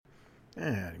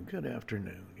And good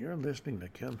afternoon. You're listening to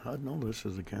Ken Hudnall. This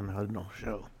is the Ken Hudnall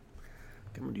Show.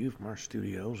 Coming to you from our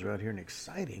studios right here in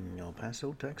exciting El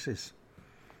Paso, Texas.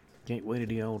 Gateway to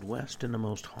the Old West and the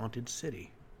most haunted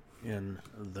city in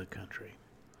the country.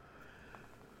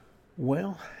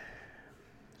 Well,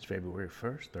 it's February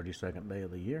 1st, 32nd day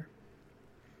of the year.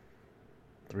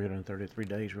 333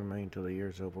 days remain till the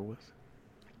year's over with.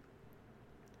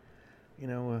 You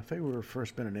know, February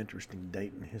 1st been an interesting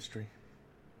date in history.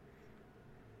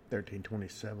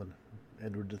 1327,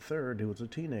 Edward III, who was a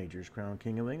teenager, is crowned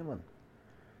King of England.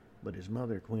 But his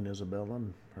mother, Queen Isabella,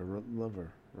 and her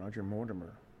lover, Roger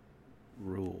Mortimer,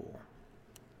 rule.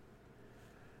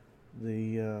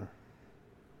 In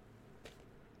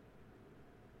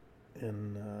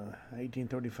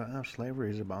 1835,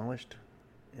 slavery is abolished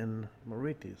in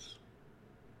Mauritius.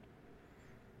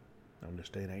 On this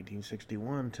day in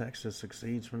 1861, Texas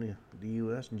succeeds from the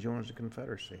U.S. and joins the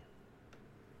Confederacy.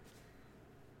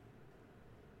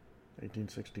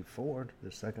 1864,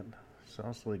 the Second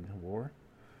South League War.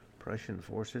 Prussian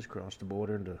forces crossed the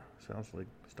border into South League,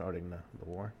 starting the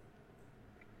war.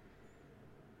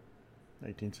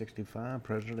 1865,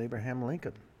 President Abraham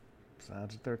Lincoln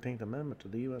signs the 13th Amendment to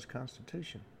the U.S.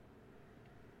 Constitution.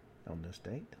 On this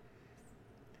date.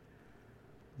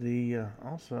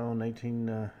 Also in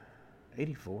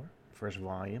 1884, first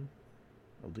volume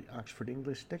of the Oxford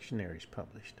English Dictionary is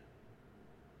published.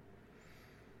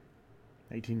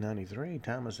 1893,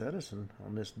 Thomas Edison,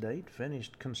 on this date,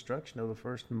 finished construction of the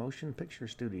first motion picture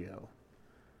studio,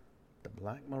 the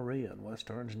Black Maria in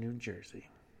West Orange, New Jersey.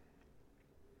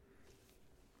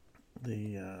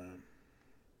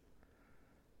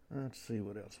 Let's see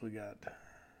what else we got.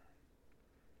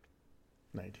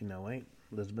 1908,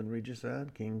 Lisbon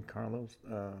regicide. King Carlos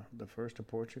I of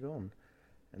Portugal and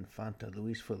Infanta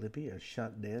Luis Felipe are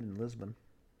shot dead in Lisbon.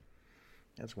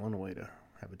 That's one way to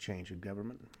have a change of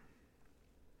government.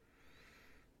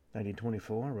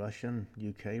 1924, Russia and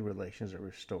UK relations are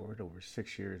restored over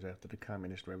 6 years after the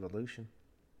Communist Revolution.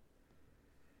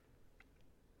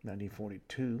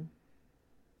 1942,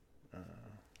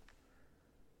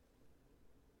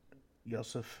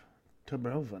 Josef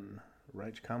Tobroven,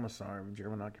 Reichskommissar of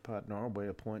German-occupied Norway,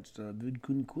 appoints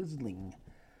Vidkun Quisling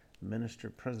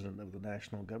Minister-President of the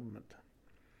national government.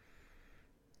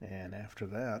 And after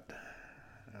that,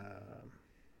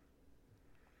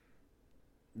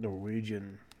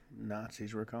 Norwegian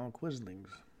Nazis were called Quislings.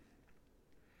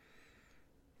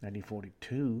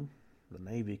 1942, the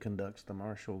Navy conducts the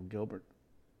Marshall-Gilbert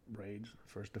raids,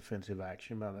 first offensive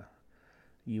action by the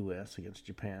U.S. against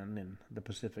Japan in the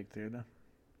Pacific Theater.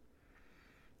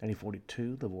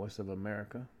 1942, the Voice of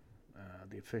America,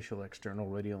 the official external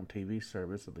radio and TV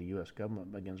service of the U.S.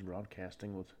 government, begins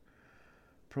broadcasting with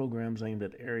programs aimed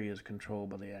at areas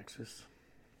controlled by the Axis.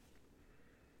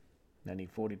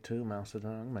 1942, Mao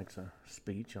Zedong makes a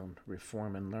speech on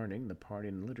reform and learning, the party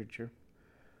and literature,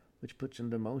 which puts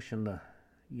into motion the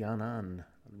Yan'an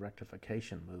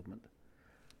rectification movement.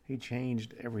 He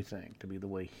changed everything to be the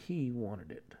way he wanted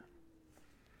it.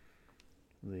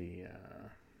 The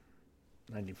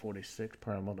 1946,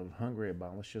 Parliament of Hungary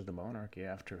abolishes the monarchy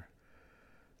after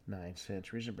 9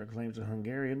 centuries and proclaims a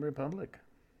Hungarian republic.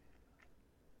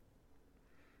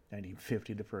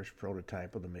 1950, the first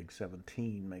prototype of the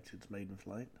MiG-17 makes its maiden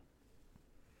flight.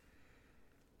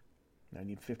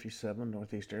 1957,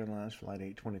 Northeast Airlines Flight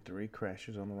 823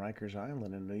 crashes on Rikers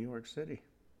Island in New York City.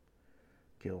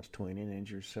 Kills 20 and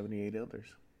injures 78 others.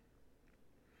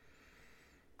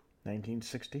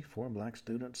 1960, 4 black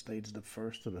students staged the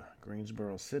first of the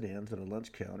Greensboro sit-ins at a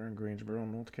lunch counter in Greensboro,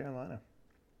 North Carolina.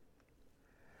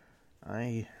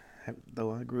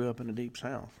 Though I grew up in the Deep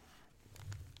South,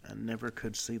 I never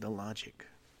could see the logic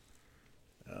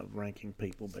of ranking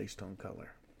people based on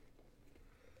color.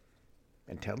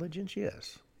 Intelligence,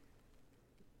 yes,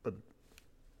 but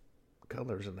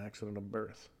color is an accident of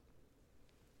birth.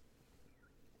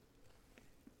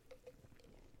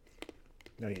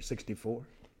 1964,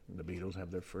 the Beatles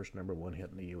have their first #1 hit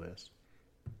in the U.S.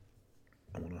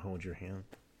 I Want to Hold Your Hand.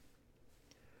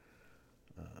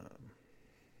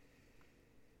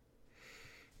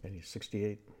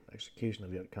 1968, execution of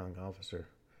Viet Cong officer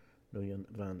Nguyen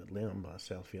Van Lim by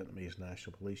South Vietnamese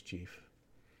National Police Chief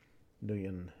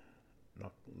Nguyen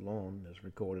Ngoc Loan is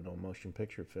recorded on motion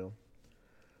picture film,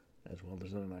 as well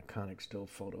as an iconic still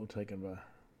photo taken by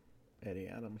Eddie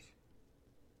Adams.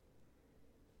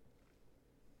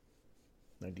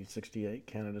 1968,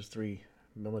 Canada's 3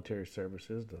 military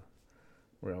services, the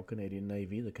Royal Canadian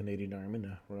Navy, the Canadian Army, and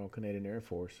the Royal Canadian Air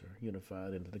Force, are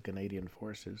unified into the Canadian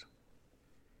Forces.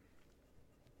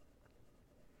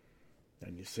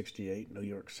 1968, New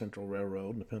York Central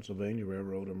Railroad and the Pennsylvania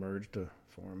Railroad emerged to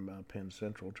form Penn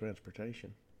Central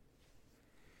Transportation.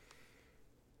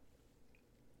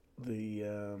 The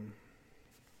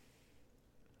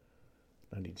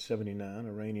 1979,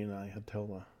 Iranian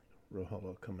Ayatollah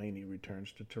Ruhollah Khomeini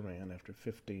returns to Tehran after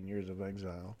 15 years of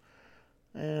exile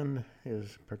and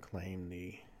is proclaimed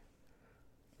the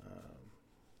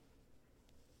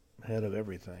head of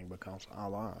everything because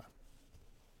Allah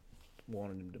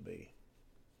wanted him to be.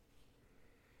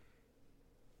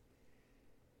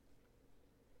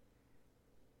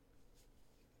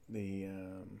 The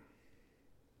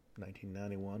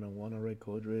 1991 Awana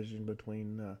collision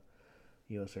between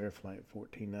U.S. Air Flight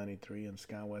 1493 and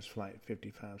SkyWest Flight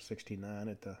 5569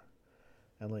 at the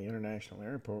L.A. International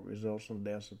Airport results in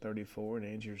the deaths of 34 and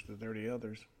injures to 30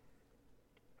 others.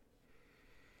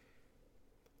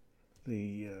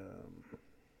 The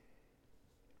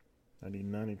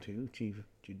 1992 Chief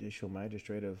Judicial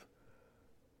Magistrate of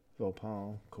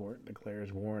Bhopal Court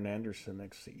declares Warren Anderson,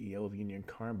 ex-CEO of Union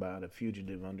Carbide, a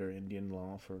fugitive under Indian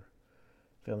law for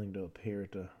failing to appear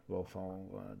at the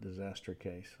Bhopal disaster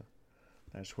case.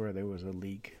 That's where there was a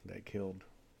leak that killed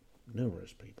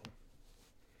numerous people.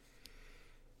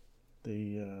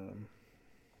 The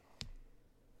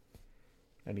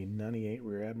 1998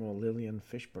 Rear Admiral Lillian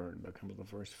Fishburne becomes the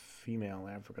first female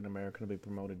African American to be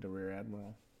promoted to Rear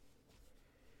Admiral.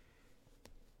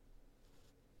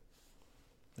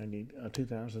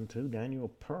 2002, Daniel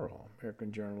Pearl,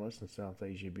 American journalist and South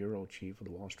Asia Bureau Chief of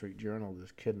the Wall Street Journal,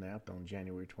 is kidnapped on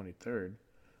January 23rd,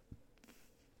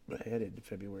 beheaded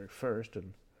February 1st,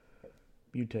 and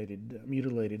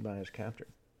mutilated by his captor.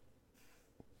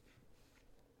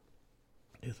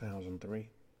 2003,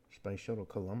 Space Shuttle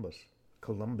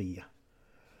Columbia,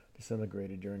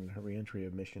 disintegrated during the re-entry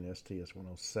of mission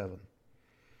STS-107,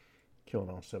 killed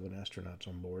all 7 astronauts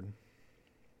on board.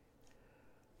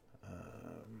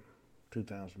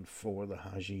 2004, the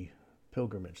Haji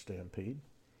Pilgrimage Stampede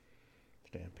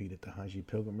at the Haji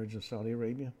Pilgrimage in Saudi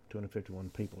Arabia. 251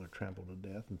 people are trampled to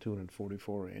death and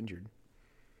 244 are injured.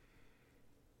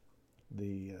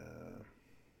 The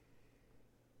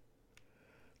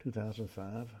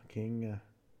 2005, King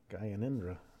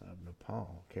Gyanendra of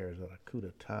Nepal carries out a coup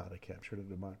d'etat to capture the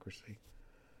democracy,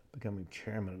 becoming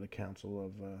chairman of the Council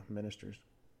of Ministers.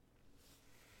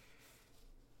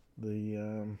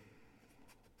 The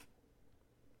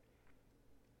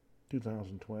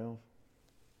 2012,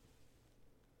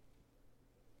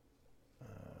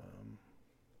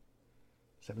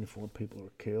 74 people were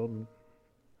killed and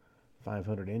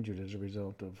 500 injured as a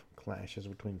result of clashes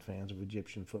between fans of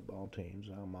Egyptian football teams,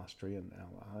 Al Masry and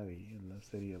Al Ahly, in the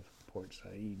city of Port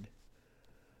Said.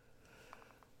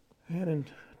 And in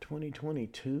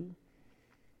 2022,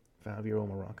 5-year-old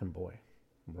Moroccan boy,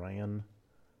 Brian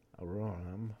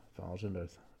Arouram, falls into a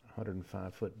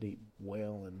 105-foot deep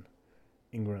well in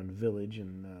Ingran village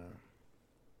in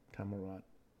Tamarat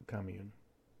commune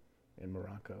in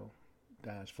Morocco.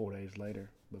 Dies 4 days later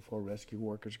before rescue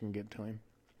workers can get to him.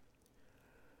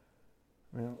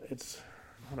 Well, it's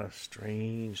a lot of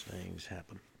strange things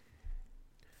happen.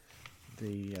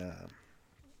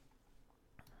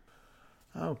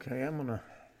 Okay, I'm gonna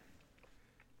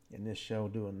in this show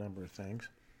do a number of things.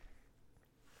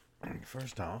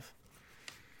 First off,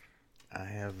 I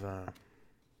have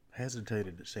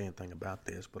hesitated to say anything about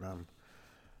this, but I'm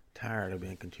tired of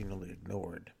being continually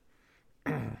ignored.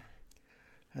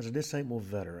 As a disabled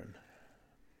veteran,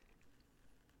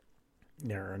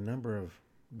 there are a number of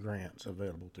grants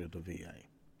available through the VA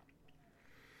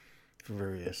for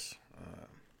various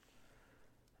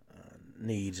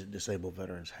needs that disabled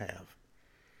veterans have.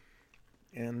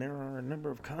 And there are a number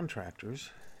of contractors,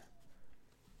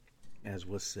 as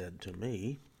was said to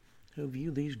me, who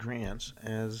view these grants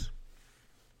as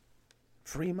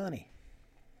free money,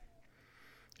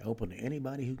 open to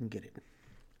anybody who can get it.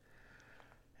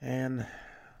 And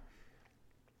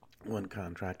one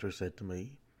contractor said to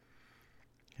me,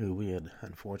 who we had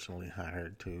unfortunately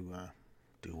hired to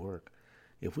do work,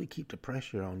 if we keep the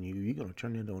pressure on you, you're going to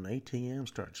turn into an ATM,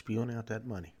 start spewing out that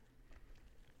money.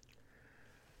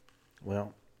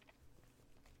 Well,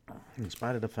 in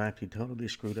spite of the fact he totally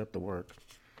screwed up the work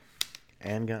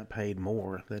and got paid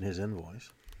more than his invoice,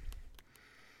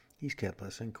 he's kept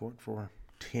us in court for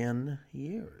 10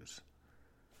 years.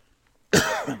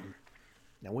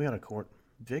 Now, we had a court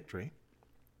victory,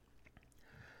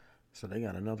 so they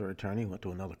got another attorney, went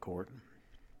to another court,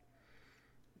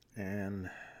 and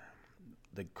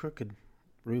the crooked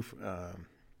roof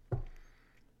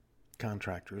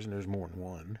contractors, and there's more than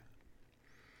one,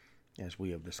 as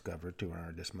we have discovered to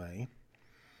our dismay,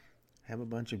 have a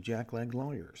bunch of jackleg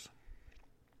lawyers.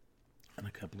 and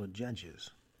a couple of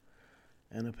judges.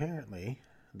 And apparently,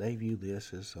 they view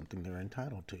this as something they're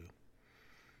entitled to.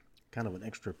 Kind of an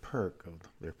extra perk of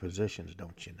their positions,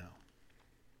 don't you know?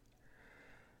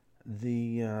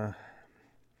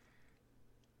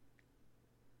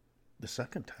 The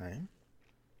second time,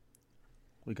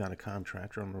 we got a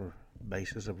contractor on the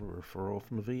basis of a referral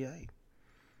from the VA.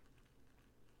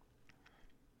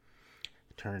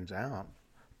 It turns out,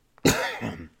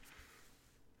 to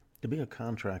be a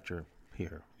contractor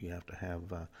here, you have to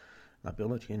have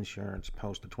liability insurance,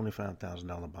 post a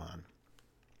 $25,000 bond.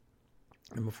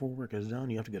 And before work is done,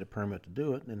 you have to get a permit to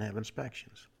do it and have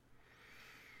inspections.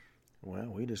 Well,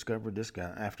 we discovered this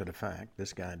guy after the fact.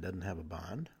 This guy doesn't have a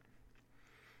bond,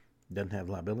 doesn't have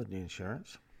liability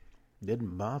insurance,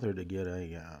 didn't bother to get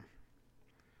a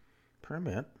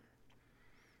permit.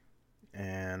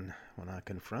 And when I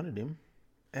confronted him,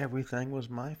 everything was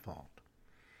my fault.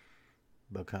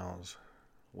 Because,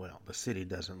 well, the city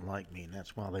doesn't like me, and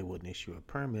that's why they wouldn't issue a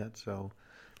permit, so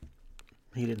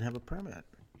he didn't have a permit.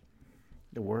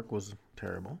 The work was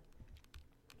terrible.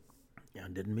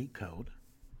 Didn't meet code.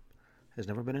 Has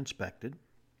never been inspected.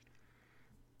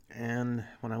 And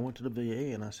when I went to the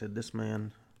VA and I said, this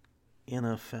man, in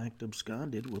effect,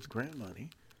 absconded with grant money.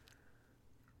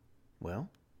 Well,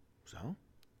 so?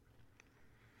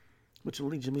 Which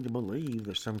leads me to believe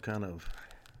there's some kind of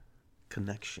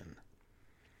connection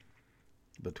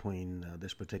between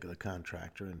this particular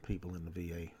contractor and people in the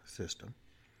VA system.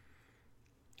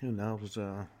 Who knows,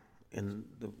 in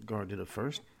regard to the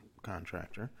first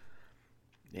contractor,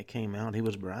 it came out he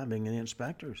was bribing the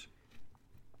inspectors.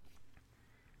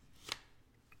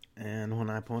 And when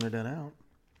I pointed that out,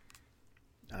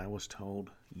 I was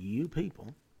told, you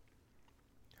people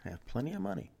have plenty of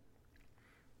money.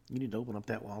 You need to open up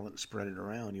that wallet and spread it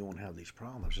around. You won't have these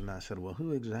problems. And I said, well,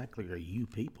 who exactly are you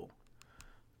people?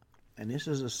 And this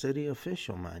is a city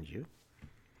official, mind you.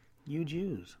 You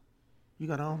Jews. You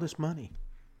got all this money.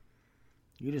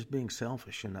 You're just being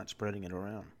selfish and not spreading it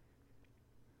around.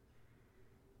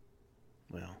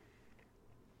 Well,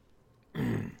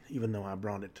 even though I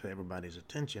brought it to everybody's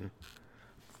attention,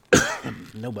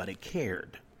 nobody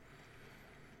cared.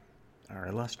 Our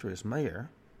illustrious mayor,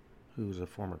 who's a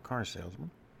former car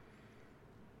salesman,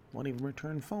 won't even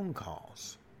return phone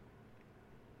calls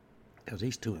because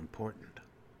he's too important.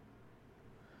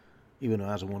 Even though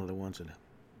I was one of the ones that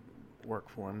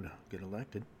worked for him to get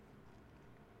elected.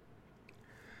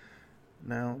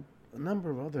 Now, a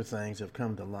number of other things have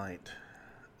come to light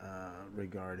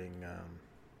regarding...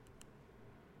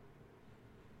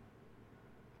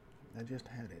 I just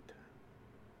had it.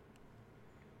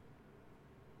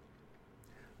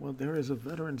 Well, there is a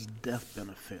veteran's death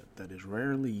benefit that is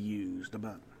rarely used.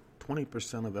 About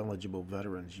 20% of eligible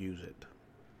veterans use it.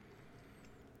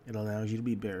 It allows you to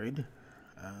be buried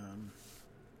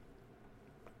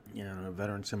in a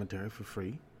veteran cemetery for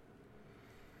free.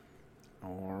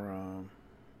 Or,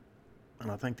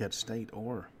 and I think that's state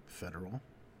or federal.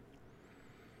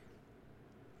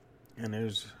 And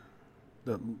there's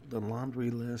the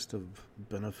laundry list of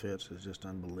benefits is just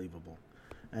unbelievable.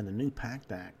 And the new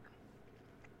PACT Act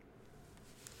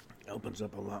opens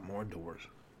up a lot more doors.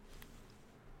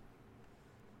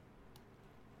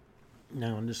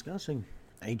 Now, in discussing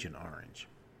Agent Orange,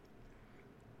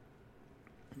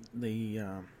 the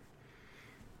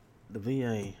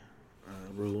VA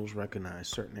rules recognize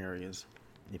certain areas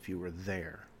if you were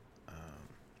there.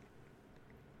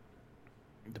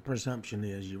 The presumption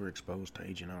is you were exposed to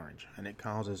Agent Orange, and it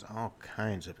causes all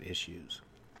kinds of issues.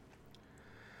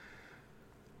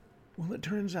 Well, it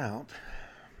turns out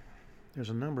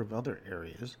there's a number of other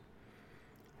areas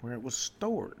where it was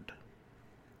stored.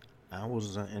 I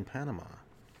was in Panama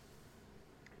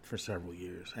for several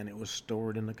years, and it was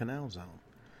stored in the Canal Zone.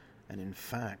 And in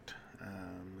fact, in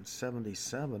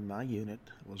 1977, my unit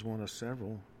was one of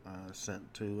several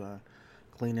sent to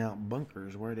clean out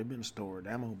bunkers where it had been stored,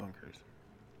 ammo bunkers.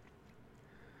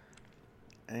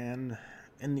 And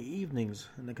in the evenings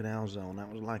in the Canal Zone,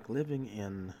 that was like living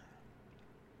in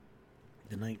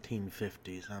the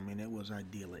 1950s. I mean, it was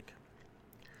idyllic.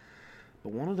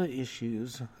 But one of the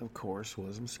issues, of course,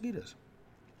 was mosquitoes.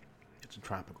 It's a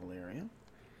tropical area.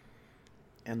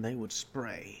 And they would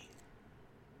spray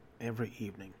every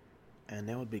evening. And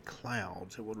there would be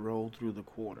clouds that would roll through the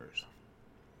quarters.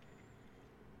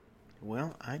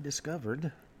 Well, I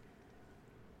discovered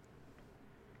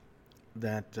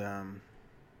that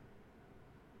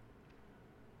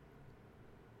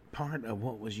part of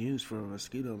what was used for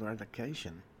mosquito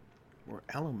eradication were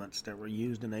elements that were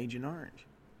used in Agent Orange.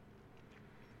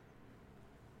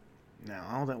 Now,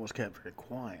 all that was kept very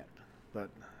quiet, but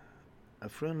a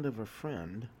friend of a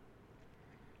friend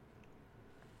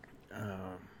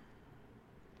uh,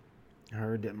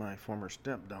 heard that my former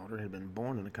stepdaughter had been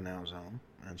born in a canal zone,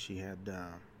 and she had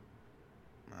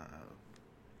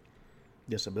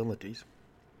disabilities.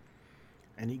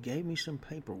 And he gave me some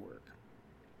paperwork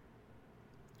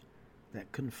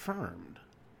that confirmed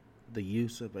the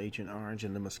use of Agent Orange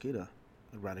in the mosquito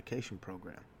eradication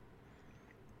program.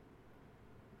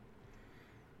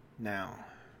 Now,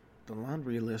 the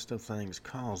laundry list of things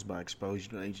caused by exposure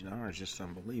to Agent Orange is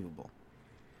unbelievable.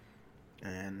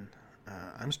 And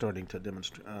I'm starting to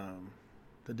demonstrate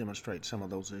some of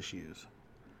those issues.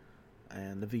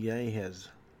 And the VA has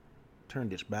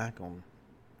turned its back on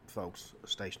folks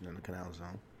stationed in the canal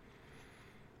zone.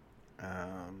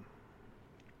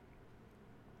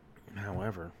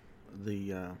 However,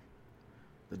 the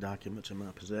documents in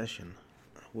my possession,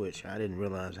 which I didn't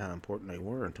realize how important they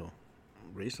were until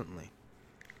recently,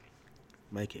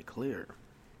 make it clear.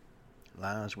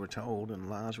 Lies were told and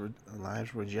lives were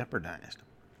jeopardized.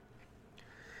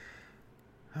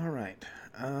 All right.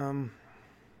 I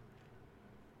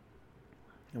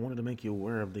wanted to make you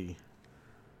aware of the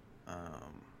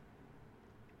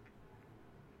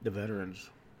veterans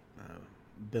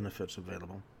benefits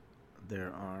available.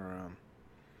 There are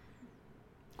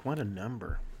quite a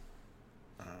number.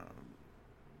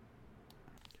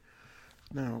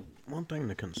 Now, one thing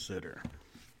to consider,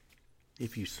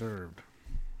 if you served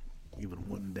even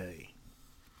one day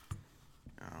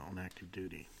on active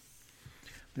duty,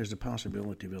 there's a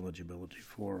possibility of eligibility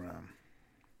for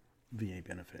VA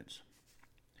benefits.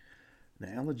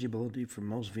 Now, eligibility for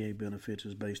most VA benefits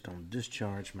is based on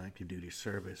discharge from active duty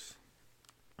service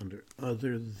under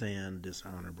other than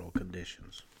dishonorable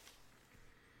conditions.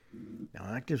 Now,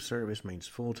 active service means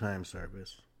full-time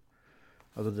service,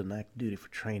 other than active duty for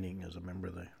training as a member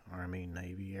of the Army,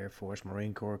 Navy, Air Force,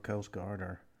 Marine Corps, Coast Guard,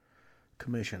 or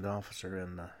commissioned officer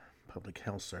in the Public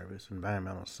Health Service,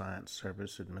 Environmental Science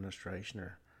Service Administration,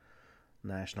 or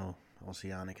National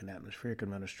Oceanic and Atmospheric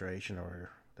Administration, or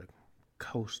the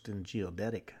Coast and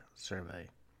Geodetic Survey.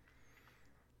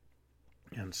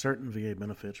 And certain VA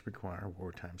benefits require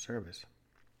wartime service.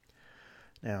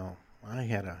 Now, I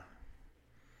had a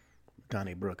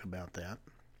Donnybrook about that.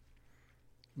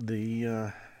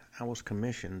 I was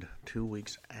commissioned 2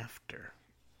 weeks after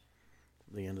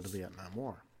the end of the Vietnam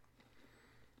War.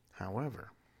 However,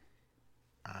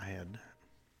 I had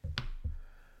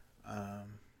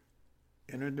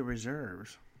entered the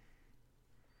reserves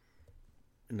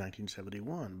in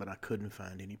 1971, but I couldn't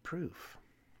find any proof.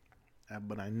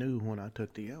 But I knew when I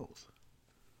took the oath.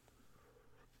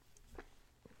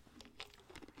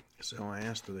 So I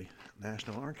asked the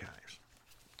National Archives.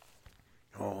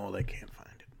 Oh, they can't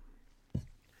find it.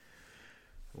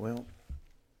 Well,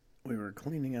 we were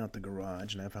cleaning out the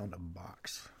garage, and I found a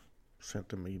box sent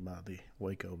to me by the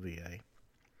Waco VA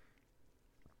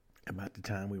about the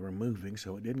time we were moving,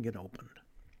 so it didn't get opened.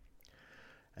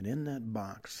 And in that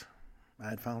box,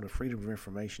 I had filed a Freedom of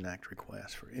Information Act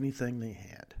request for anything they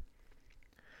had.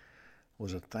 It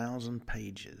was 1,000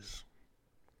 pages,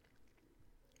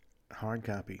 hard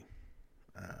copy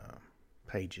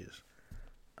pages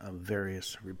of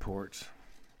various reports,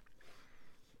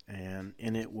 and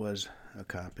in it was a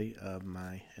copy of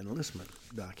my enlistment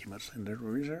documents in the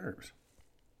reserves.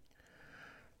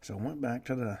 So I went back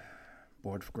to the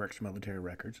Board for Correctional Military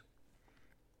Records,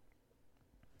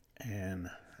 and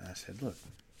I said, look,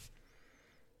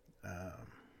 I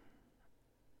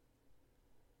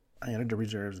entered the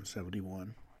reserves in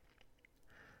 71,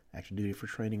 active duty for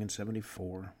training in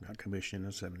 74, got commissioned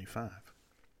in 75.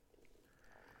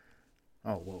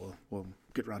 Oh, well, we'll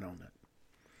get right on that.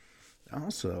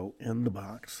 Also, in the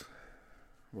box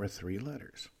were 3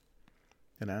 letters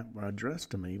that were addressed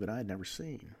to me, but I had never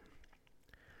seen.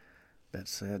 That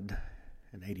said,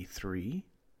 in 83,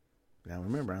 now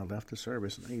remember, I left the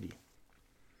service in 80.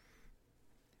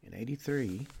 In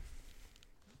 83,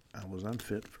 I was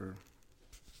unfit for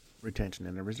retention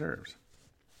in the reserves.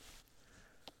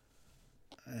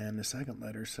 And the second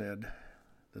letter said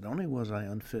that only was I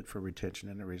unfit for retention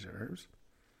in the reserves,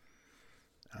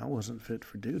 I wasn't fit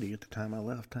for duty at the time I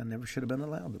left. I never should have been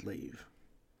allowed to leave.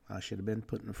 I should have been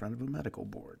put in front of a medical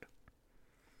board.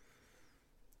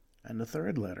 And the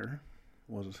third letter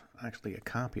was actually a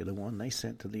copy of the one they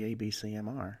sent to the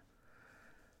ABCMR,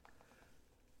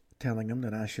 telling them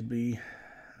that I should be,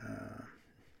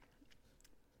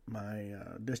 my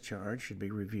discharge should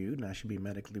be reviewed and I should be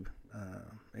medically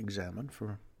examined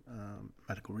for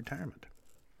medical retirement.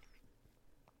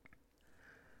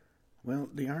 Well,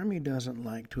 the Army doesn't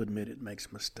like to admit it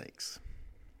makes mistakes.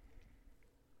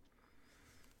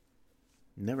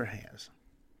 Never has.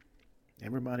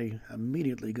 Everybody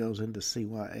immediately goes into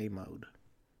CYA mode.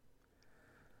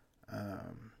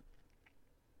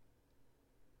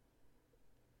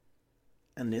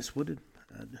 And this would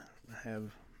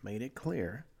have made it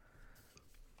clear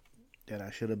that I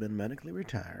should have been medically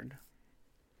retired,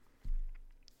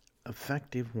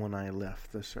 effective when I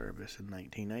left the service in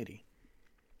 1980.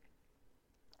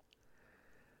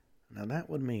 Now that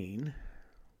would mean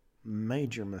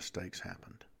major mistakes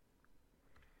happened.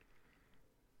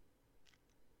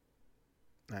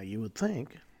 Now you would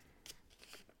think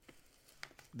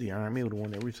the Army would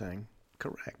want everything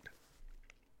correct.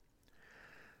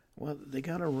 Well, they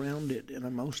got around it in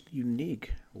a most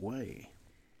unique way.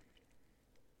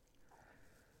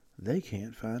 They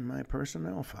can't find my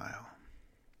personnel file.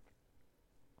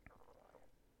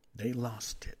 They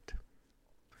lost it.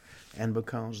 And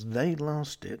because they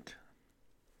lost it,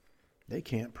 they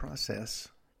can't process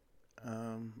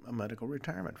a medical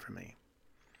retirement for me.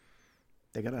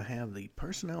 They got to have the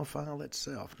personnel file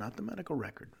itself, not the medical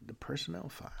record, the personnel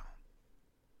file.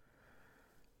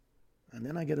 And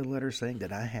then I get a letter saying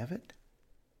that I have it.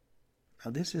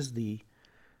 Now this is the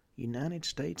United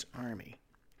States Army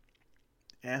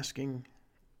asking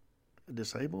a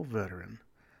disabled veteran,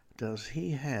 does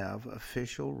he have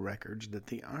official records that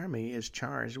the Army is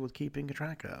charged with keeping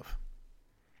track of?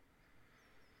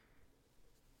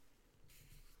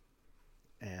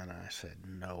 And I said,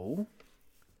 no.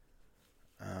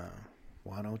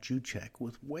 Why don't you check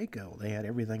with Waco? They had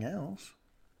everything else.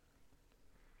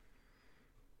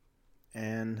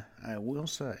 And I will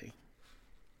say,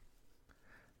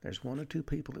 there's one or two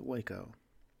people at Waco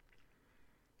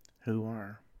who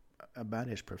are about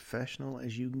as professional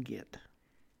as you can get.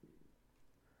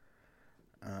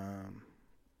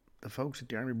 The folks at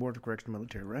the Army Board of Correctional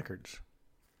Military Records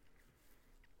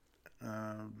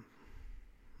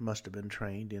must have been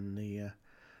trained in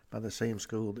by the same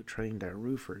school that trained our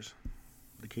roofers,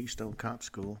 the Keystone Cop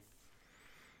School,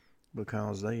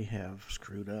 because they have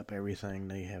screwed up everything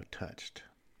they have touched.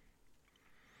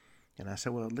 And I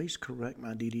said, well, at least correct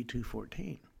my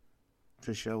DD-214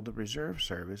 to show the reserve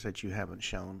service that you haven't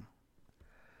shown,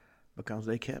 because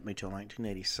they kept me till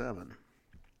 1987,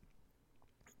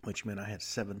 which meant I had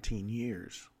 17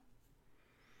 years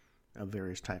of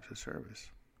various types of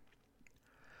service.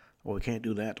 Well, we can't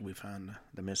do that till we find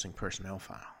the missing personnel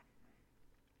file.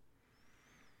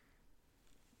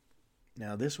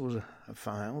 Now, this was a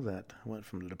file that went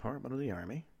from the Department of the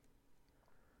Army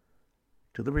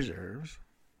to the Reserves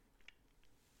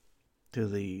to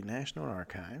the National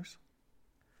Archives,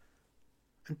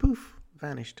 and poof,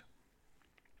 vanished.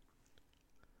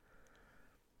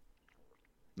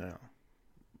 Now,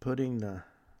 putting the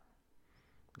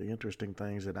interesting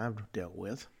things that I've dealt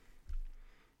with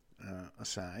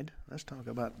aside, let's talk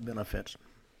about benefits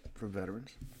for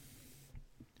veterans.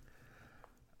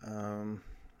 I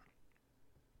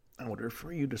would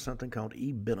refer you to something called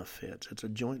e-Benefits. It's a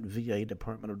joint VA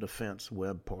Department of Defense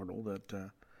web portal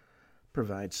that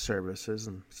provides services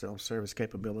and self-service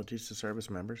capabilities to service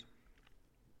members,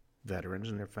 veterans,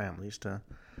 and their families to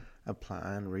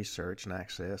apply and research and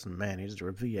access and manage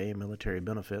their VA and military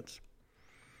benefits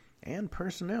and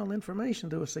personnel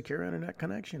information through a secure internet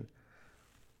connection.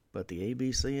 But the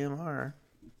ABCMR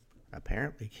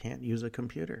apparently can't use a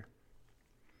computer.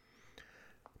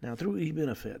 Now, through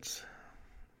e-Benefits,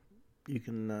 you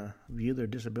can view their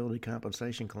disability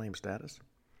compensation claim status,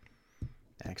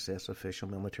 access official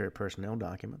military personnel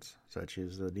documents, such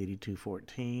as the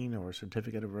DD-214 or a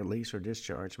certificate of release or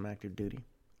discharge from active duty.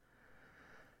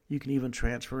 You can even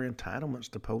transfer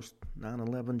entitlements to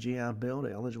post-9/11 GI Bill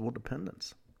to eligible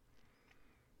dependents,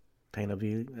 obtain a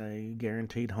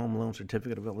guaranteed home loan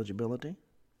certificate of eligibility,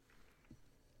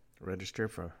 register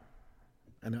for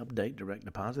an update direct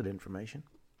deposit information.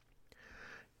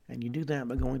 And you do that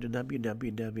by going to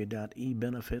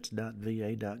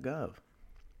www.ebenefits.va.gov.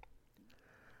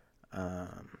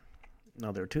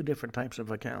 Now, there are two different types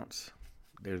of accounts.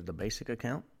 There's the basic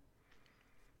account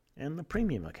and the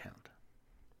premium account.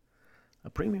 A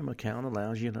premium account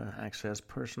allows you to access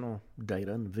personal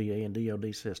data in VA and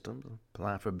DoD systems,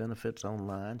 apply for benefits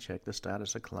online, check the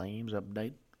status of claims,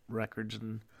 update records,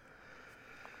 and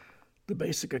the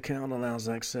basic account allows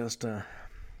access to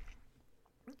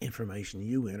information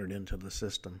you entered into the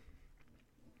system.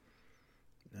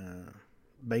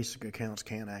 Basic accounts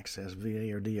can't access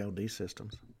VA or DoD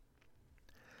systems.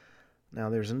 Now,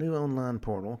 there's a new online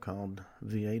portal called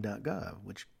va.gov,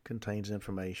 which contains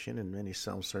information and many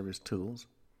self-service tools.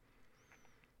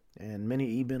 And many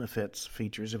e-benefits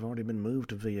features have already been moved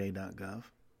to va.gov.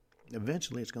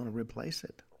 Eventually, it's going to replace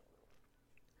it.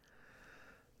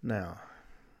 Now,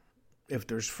 if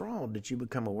there's fraud that you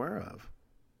become aware of,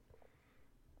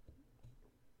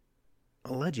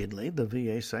 Allegedly, the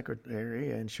VA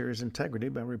secretary ensures integrity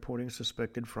by reporting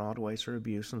suspected fraud, waste, or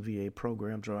abuse in VA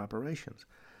programs or operations.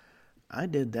 I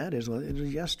did that as late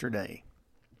as yesterday,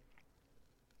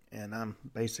 and I'm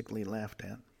basically laughed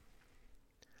at.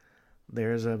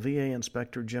 There's a VA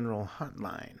Inspector General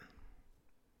hotline.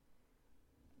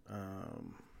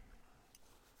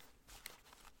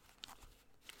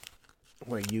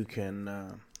 Where you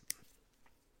can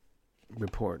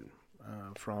report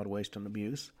fraud, waste, and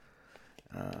abuse.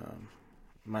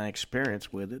 My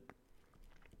experience with it,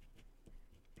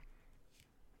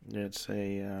 it's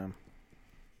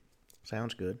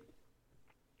sounds good.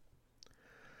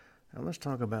 Now let's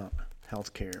talk about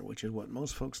healthcare, which is what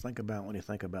most folks think about when you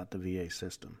think about the VA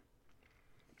system.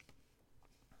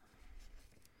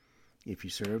 If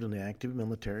you served in the active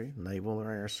military, naval,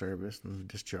 or air service and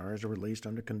discharged or released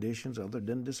under conditions other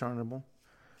than dishonorable,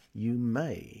 you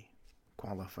may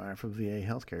qualify for VA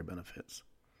healthcare benefits.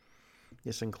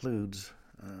 This includes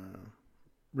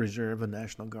Reserve and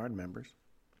National Guard members,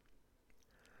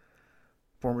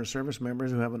 former service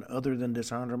members who have an other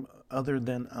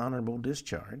than honorable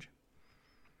discharge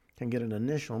can get an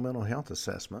initial mental health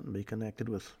assessment and be connected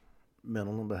with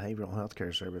mental and behavioral health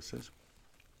care services.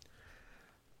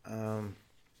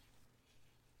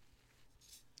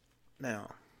 Now,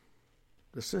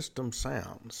 the system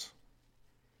sounds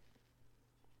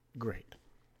great.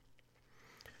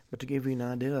 But to give you an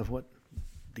idea of what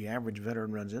the average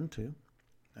veteran runs into,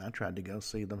 I tried to go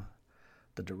see the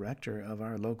director of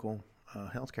our local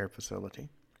healthcare facility.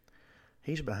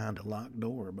 He's behind a locked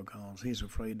door because he's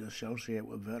afraid to associate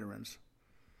with veterans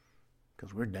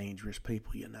because we're dangerous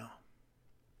people, you know.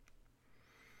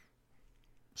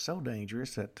 So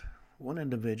dangerous that one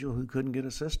individual who couldn't get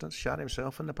assistance shot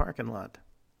himself in the parking lot.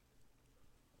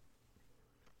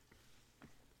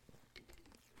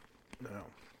 Now,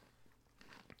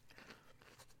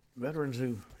 veterans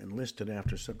who enlisted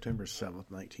after September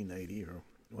 7th, 1980, or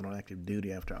went on active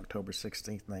duty after October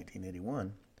 16th,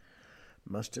 1981,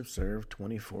 must have served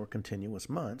 24 continuous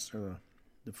months, or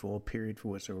the full period for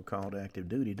which they were called active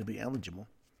duty, to be eligible.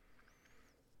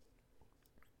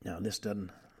 Now, this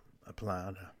doesn't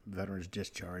apply to veterans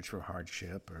discharged for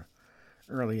hardship or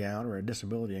early out or a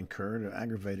disability incurred or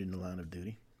aggravated in the line of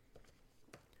duty.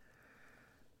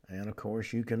 And, of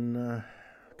course, you can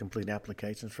complete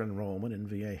applications for enrollment in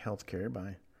VA healthcare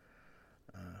by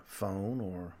phone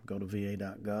or go to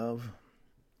va.gov,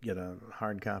 get a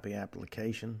hard copy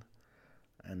application,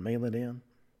 and mail it in.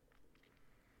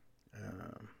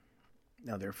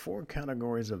 Now, there are 4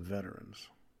 categories of veterans.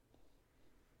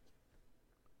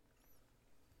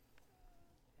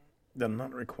 They're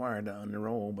not required to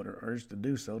enroll, but are urged to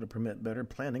do so to permit better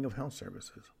planning of health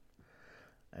services.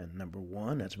 And number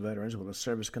 1, that's veterans with a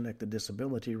service-connected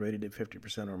disability rated at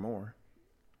 50% or more.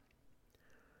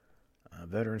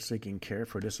 Veterans seeking care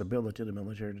for disability the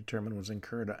military determined was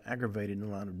incurred or aggravated in the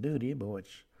line of duty, but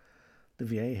which the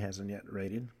VA hasn't yet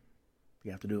rated.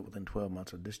 You have to do it within 12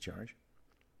 months of discharge.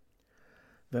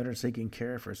 Veterans seeking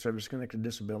care for a service-connected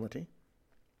disability.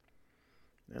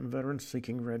 And veterans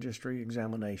seeking registry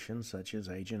examinations such as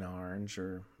Agent Orange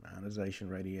or ionization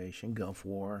radiation, Gulf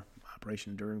War,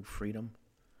 Operation Enduring Freedom.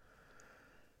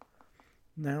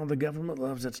 Now, the government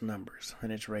loves its numbers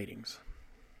and its ratings.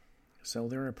 So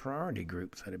there are priority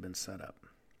groups that have been set up.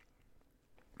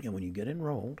 And when you get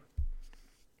enrolled,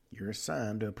 you're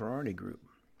assigned to a priority group.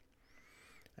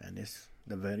 And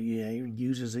the VA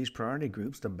uses these priority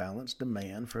groups to balance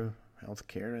demand for health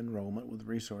care enrollment with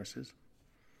resources.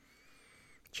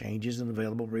 Changes in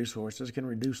available resources can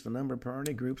reduce the number of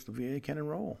priority groups the VA can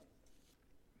enroll.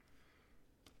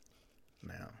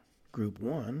 Now, Group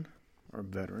 1 are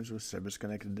veterans with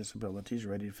service-connected disabilities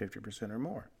rated 50% or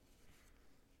more.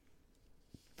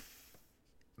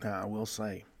 Now, I will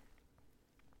say,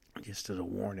 just as a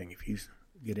warning, if you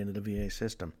get into the VA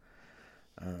system,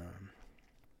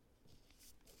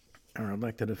 our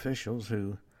elected officials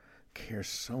who care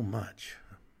so much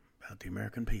about the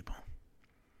American people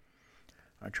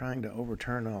are trying to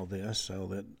overturn all this so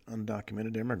that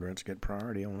undocumented immigrants get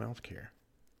priority on health care.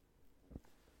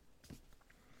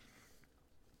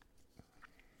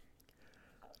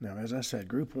 Now, as I said,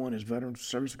 Group 1 is veterans with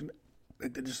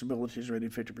service-connected disabilities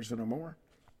rated 50% or more,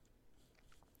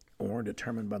 or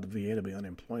determined by the VA to be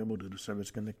unemployable due to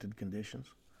service-connected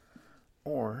conditions,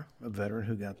 or a veteran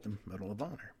who got the Medal of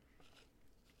Honor.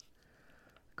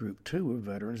 Group 2 are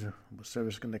veterans with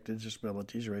service-connected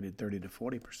disabilities rated 30 to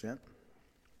 40%.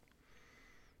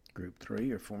 Group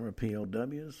 3 are former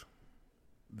POWs,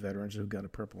 veterans who got a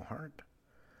Purple Heart,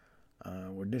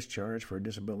 were discharged for a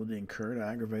disability incurred or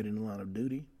aggravated in the line of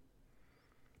duty,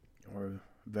 or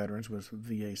veterans with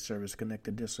VA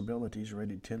service-connected disabilities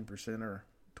rated 10% or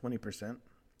 20%,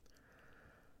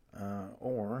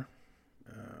 or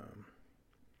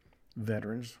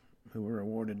veterans who were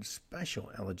awarded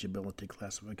special eligibility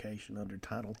classification under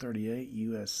Title 38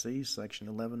 U.S.C. Section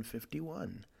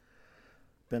 1151,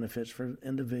 benefits for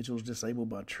individuals disabled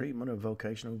by treatment or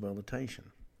vocational rehabilitation.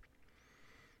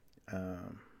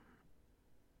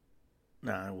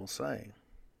 Now, I will say,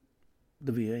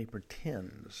 the VA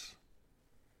pretends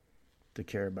to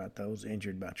care about those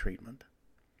injured by treatment.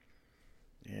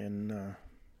 In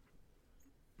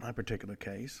my particular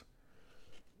case,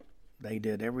 they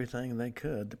did everything they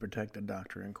could to protect the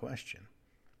doctor in question,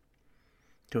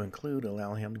 to include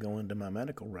allowing him to go into my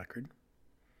medical record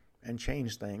and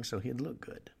change things so he'd look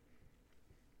good.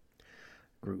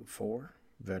 Group 4,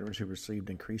 veterans who received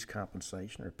increased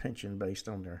compensation or pension based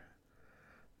on their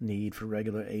need for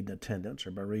regular aid and attendance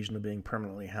or by reason of being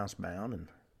permanently housebound, and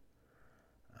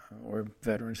or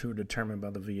veterans who are determined by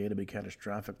the VA to be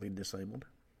catastrophically disabled.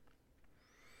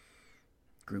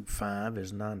 Group 5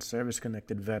 is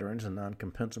non-service-connected veterans, and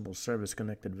non-compensable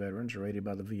service-connected veterans are rated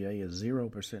by the VA as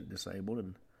 0% disabled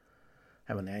and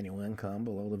have an annual income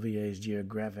below the VA's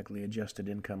geographically adjusted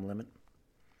income limit.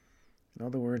 In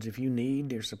other words, if you need,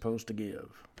 they're supposed to give.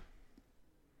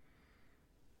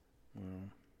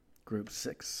 Group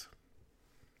 6,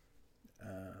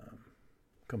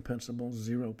 compensable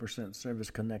 0%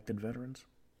 service-connected veterans.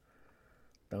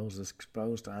 Those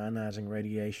exposed to ionizing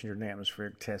radiation during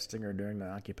atmospheric testing or during the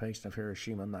occupation of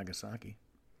Hiroshima and Nagasaki.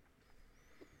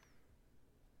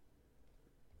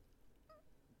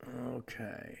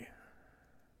 Okay.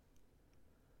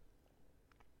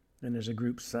 Then there's a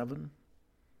group 7.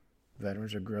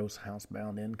 Veterans are gross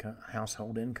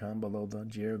household income below the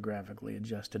geographically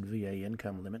adjusted VA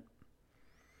income limit,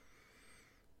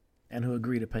 and who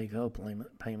agree to pay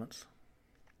co-payments.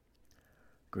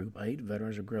 Group 8,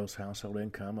 veterans are gross household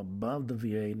income above the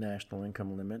VA national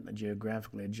income limit and the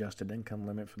geographically adjusted income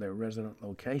limit for their resident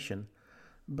location,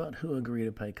 but who agree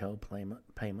to pay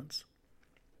co-payments.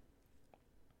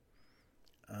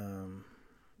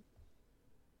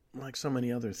 Like so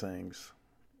many other things,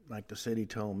 like the city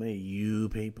told me, you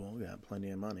people got plenty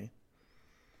of money.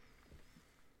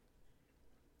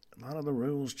 A lot of the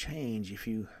rules change if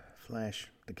you flash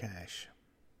the cash.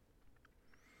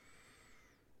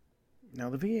 Now,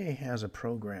 the VA has a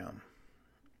program,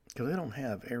 because they don't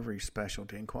have every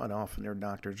specialty, and quite often their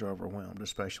doctors are overwhelmed,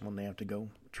 especially when they have to go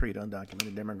treat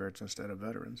undocumented immigrants instead of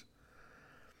veterans.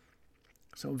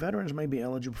 So veterans may be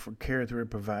eligible for care through a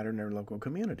provider in their local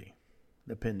community,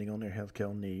 depending on their health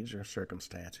care needs or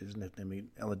circumstances, and if they meet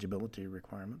eligibility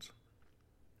requirements.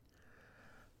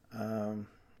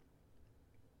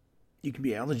 You can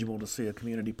be eligible to see a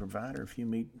community provider if you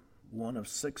meet one of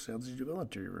 6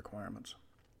 eligibility requirements.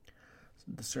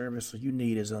 The service you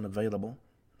need is unavailable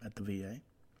at the VA,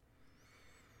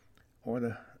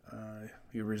 or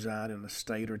you reside in a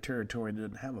state or territory that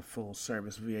doesn't have a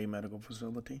full-service VA medical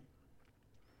facility.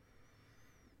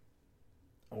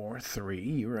 Or 3,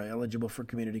 you are eligible for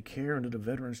community care under the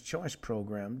Veterans Choice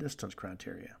Program distance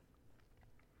criteria.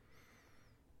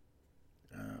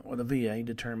 Or the VA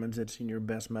determines it's in your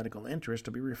best medical interest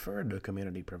to be referred to a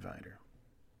community provider.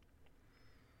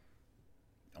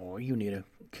 Or you need a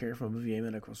care from a VA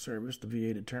medical service the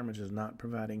VA determines is not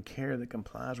providing care that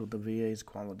complies with the VA's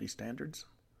quality standards.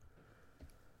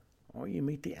 Or you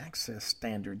meet the access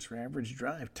standards for average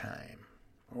drive time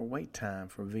or wait time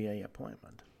for a VA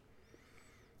appointment.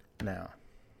 Now,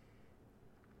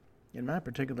 in my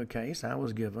particular case, I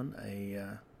was given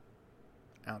a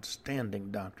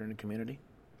outstanding doctor in the community,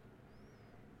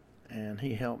 and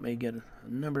he helped me get a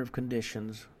number of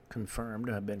conditions confirmed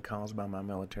to have been caused by my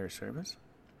military service.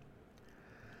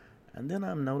 And then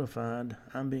I'm notified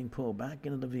I'm being pulled back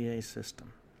into the VA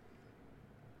system.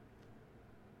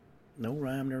 No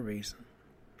rhyme, no reason,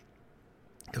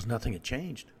 because nothing had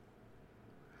changed.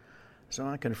 So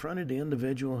I confronted the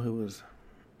individual who was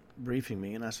briefing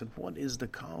me, and I said, "What is the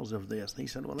cause of this?" And he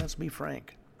said, "Well, let's be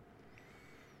frank.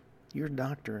 Your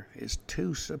doctor is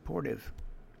too supportive,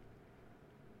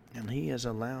 and he has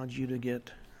allowed you to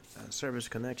get a service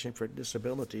connection for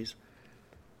disabilities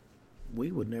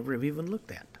we would never have even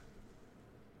looked at.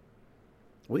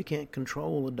 We can't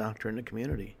control the doctor in the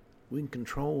community. We can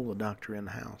control the doctor in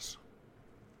the house."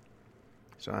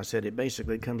 So I said, "It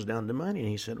basically comes down to money." And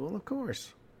he said, "Well, of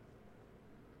course."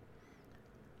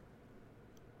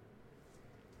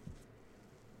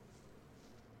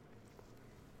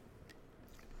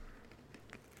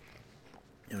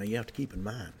 Now, you have to keep in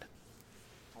mind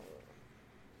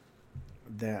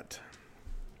that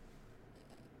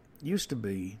used to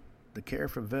be the care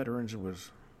for veterans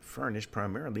was furnished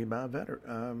primarily by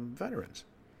veterans.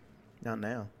 Not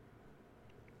now.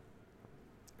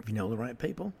 If you know the right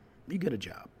people, you get a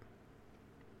job.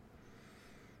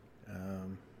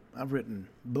 I've written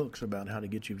books about how to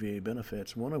get you VA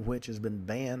benefits, one of which has been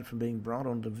banned from being brought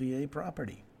onto VA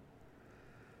property.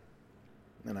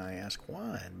 And I ask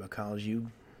why? Because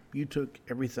you took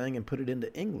everything and put it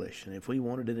into English, and if we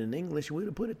wanted it in English, we'd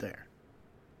have put it there.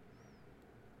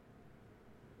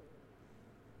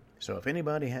 So if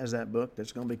anybody has that book,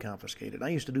 that's going to be confiscated. I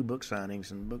used to do book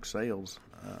signings and book sales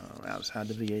outside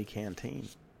the VA canteen.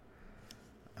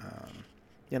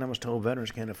 Then I was told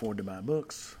veterans can't afford to buy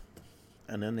books,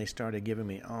 and then they started giving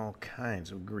me all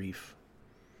kinds of grief,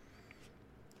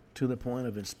 to the point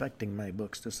of inspecting my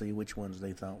books to see which ones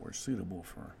they thought were suitable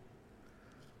for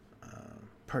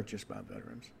purchase by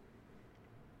veterans.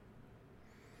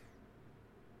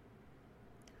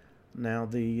 Now,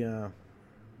 the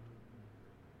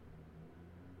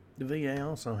VA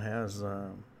also has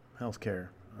health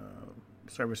care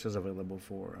services available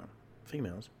for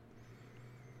females.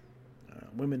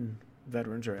 Women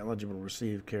veterans are eligible to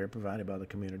receive care provided by the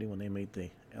community when they meet the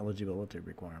eligibility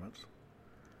requirements.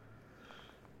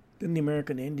 Then the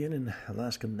American Indian and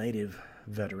Alaska Native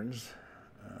veterans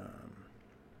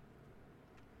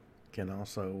can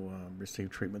also receive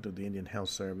treatment through the Indian Health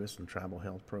Service and Tribal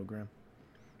Health Program.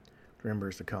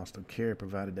 Reimburse the cost of care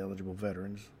provided to eligible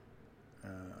veterans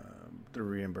through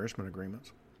reimbursement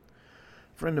agreements.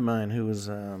 A friend of mine who was,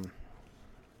 I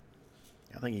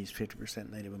think he's 50%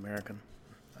 Native American.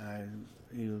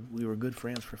 We were good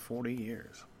friends for 40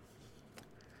 years.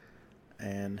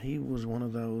 And he was one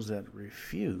of those that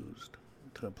refused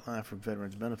to apply for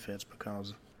veterans benefits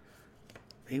because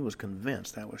he was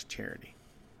convinced that was charity.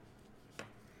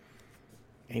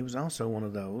 He was also one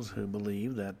of those who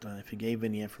believed that if he gave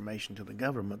any information to the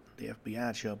government, the FBI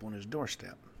would show up on his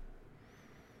doorstep.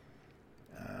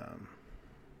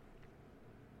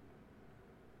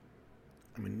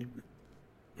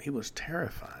 He was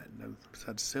terrified of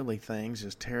such silly things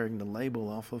as tearing the label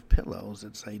off of pillows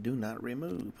that say "do not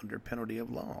remove" under penalty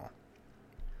of law.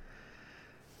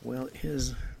 Well,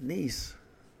 his niece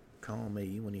called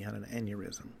me when he had an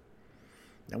aneurysm.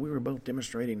 Now, we were both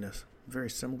demonstrating this very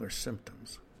similar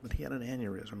symptoms, but he had an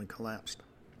aneurysm and collapsed.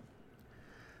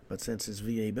 But since his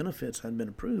VA benefits hadn't been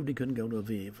approved, he couldn't go to a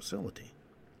VA facility.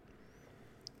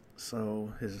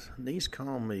 So his niece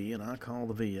called me, and I called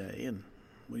the VA, and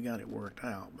we got it worked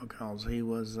out because he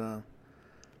was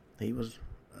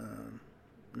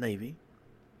Navy,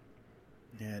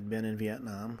 had been in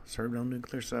Vietnam, served on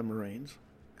nuclear submarines,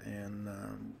 and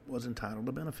was entitled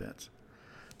to benefits.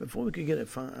 Before we could get it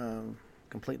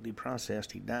completely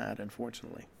processed, he died,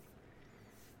 unfortunately.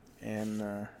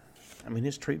 And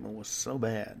his treatment was so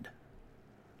bad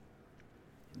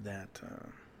that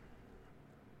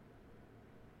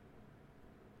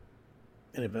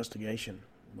an investigation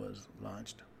was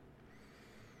launched.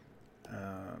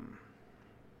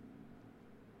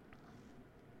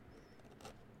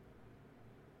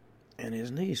 And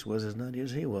his niece was as nutty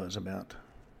as he was about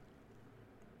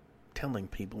telling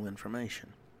people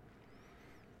information.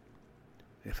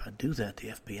 If I do that, the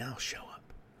FBI will show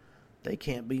up. They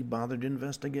can't be bothered to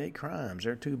investigate crimes.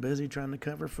 They're too busy trying to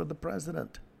cover for the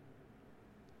president.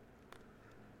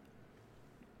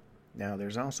 Now,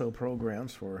 there's also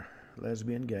programs for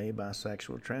lesbian, gay,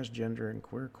 bisexual, transgender, and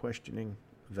queer questioning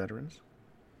veterans.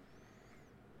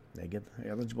 They get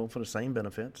eligible for the same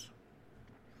benefits.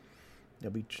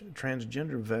 They'll be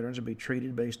transgender veterans will be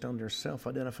treated based on their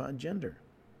self-identified gender,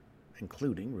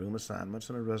 including room assignments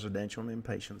in a residential and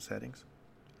inpatient settings.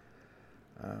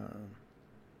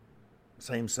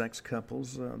 Same-sex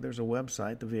couples, there's a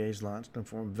website the VA's launched to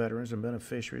inform veterans and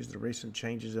beneficiaries of the recent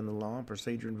changes in the law and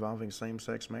procedure involving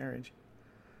same-sex marriage.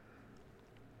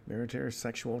 Military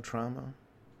sexual trauma.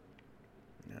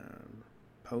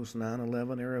 Post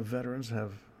 9/11 era veterans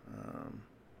have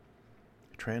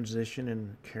transition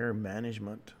and care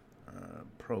management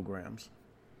programs.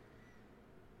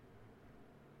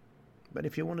 But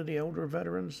if you're one of the older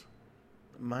veterans,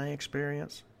 my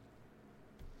experience,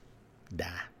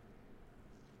 die.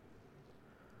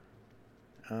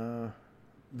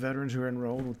 Veterans who are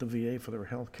enrolled with the VA for their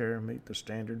health care meet the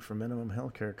standard for minimum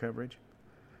health care coverage.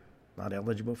 Not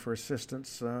eligible for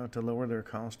assistance to lower their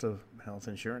cost of health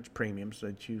insurance premiums.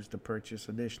 They choose to purchase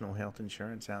additional health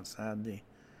insurance outside the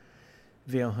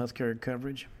VA health care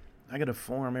coverage. I get a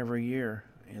form every year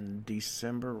in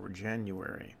December or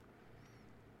January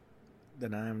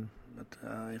that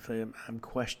if I'm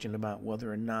questioned about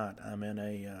whether or not I'm in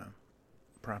a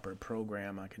proper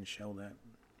program, I can show that.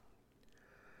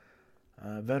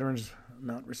 Veterans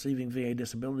not receiving VA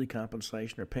disability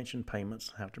compensation or pension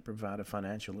payments have to provide a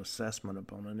financial assessment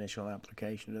upon initial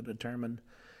application to determine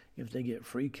if they get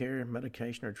free care,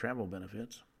 medication, or travel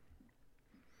benefits.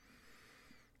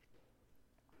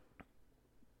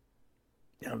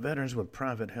 Now, veterans with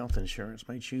private health insurance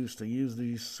may choose to use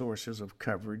these sources of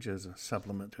coverage as a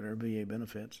supplement to their VA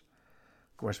benefits.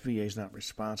 Of course, VA is not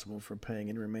responsible for paying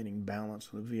any remaining balance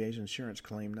of the VA's insurance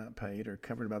claim not paid or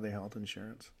covered by the health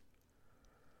insurance.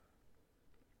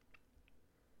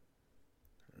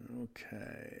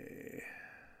 Okay.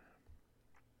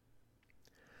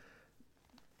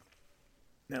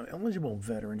 Now, eligible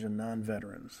veterans and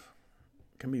non-veterans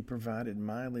can be provided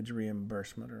mileage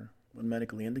reimbursement or, when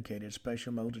medically indicated,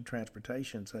 special modes of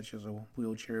transportation such as a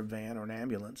wheelchair, van, or an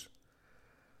ambulance.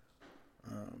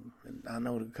 And I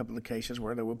know a couple of cases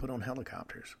where they were put on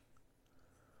helicopters.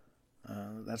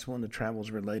 That's when the travel is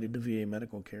related to VA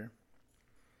medical care.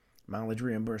 Mileage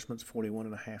reimbursement is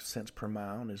 41.5 cents per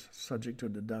mile and is subject to a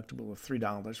deductible of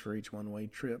 $3 for each one-way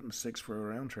trip and $6 for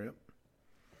a round trip.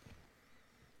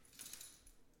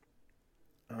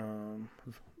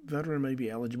 Veteran may be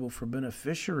eligible for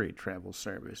beneficiary travel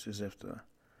services if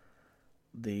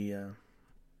they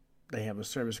have a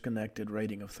service-connected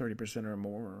rating of 30% or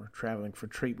more, or traveling for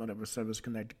treatment of a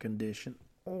service-connected condition,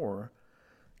 or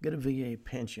get a VA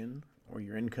pension, or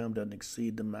your income doesn't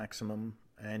exceed the maximum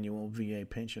annual VA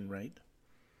pension rate.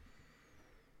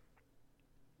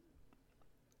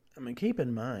 I mean, keep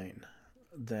in mind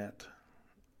that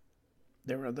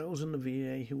there are those in the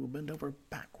VA who will bend over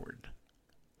backward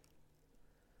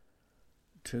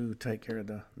to take care of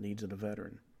the needs of the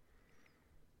veteran.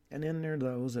 And then there are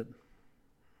those that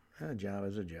a job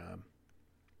is a job.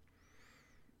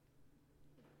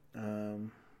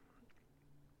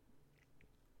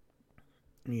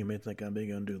 You may think I'm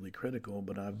being unduly critical,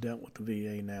 but I've dealt with the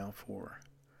VA now for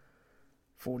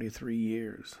 43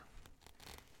 years.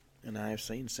 And I've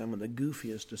seen some of the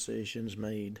goofiest decisions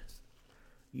made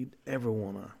you'd ever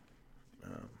want to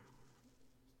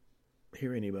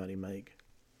hear anybody make.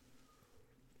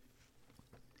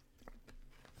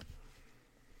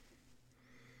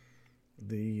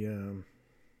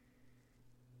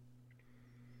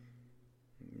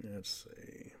 Let's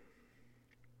see.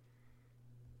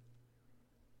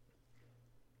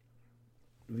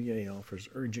 VA offers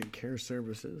urgent care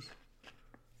services,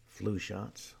 flu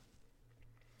shots,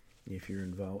 if you're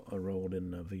enrolled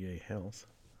in VA Health.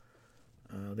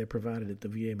 They're provided at the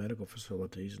VA medical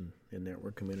facilities and in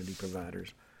network community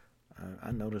providers.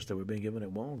 I noticed they were being given at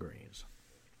Walgreens.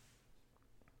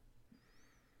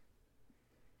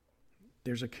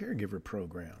 There's a caregiver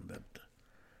program that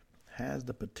has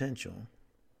the potential,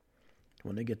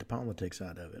 when they get the politics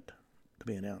out of it, to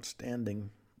be an outstanding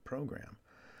program.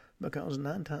 Because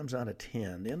 9 times out of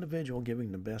 10, the individual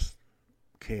giving the best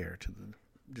care to the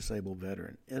disabled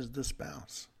veteran is the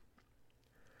spouse.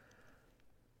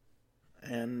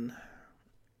 And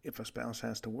if a spouse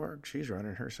has to work, she's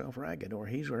running herself ragged, or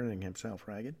he's running himself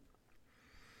ragged.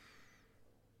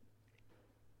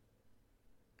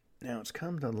 Now, it's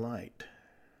come to light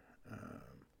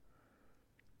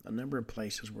a number of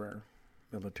places where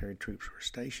military troops were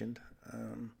stationed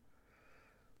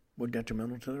were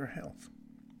detrimental to their health.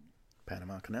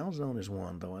 Panama Canal Zone is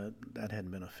one, though that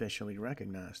hadn't been officially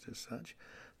recognized as such.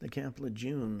 The Camp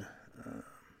Lejeune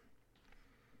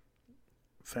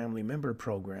family member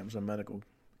programs, a medical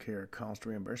care cost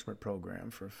reimbursement program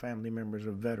for family members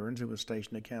of veterans who were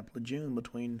stationed at Camp Lejeune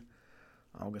between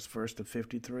August 1st of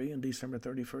 53 and December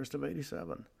 31st of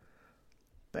 87.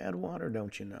 Bad water,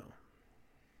 don't you know?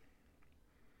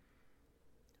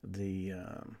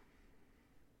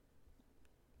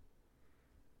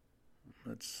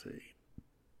 Let's see.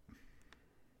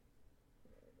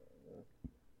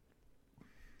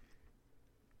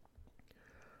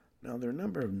 Now, there are a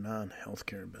number of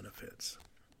non-healthcare benefits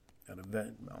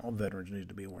that all veterans need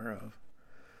to be aware of.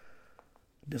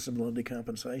 Disability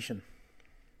compensation.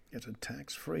 It's a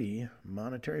tax-free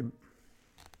monetary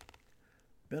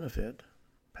benefit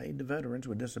paid to veterans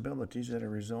with disabilities that are a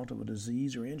result of a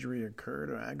disease or injury occurred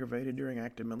or aggravated during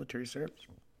active military service.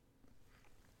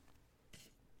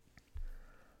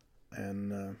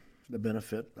 And the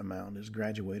benefit amount is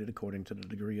graduated according to the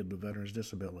degree of the veteran's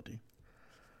disability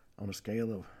on a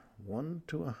scale of 1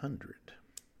 to 100.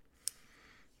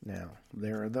 Now,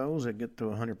 there are those that get to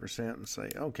 100% and say,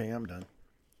 okay, I'm done.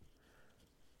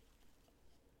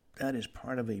 That is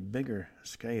part of a bigger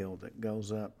scale that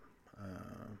goes up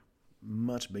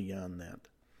much beyond that.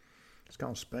 It's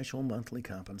called special monthly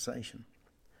compensation.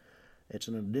 It's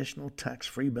an additional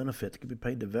tax-free benefit that can be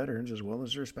paid to veterans as well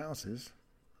as their spouses,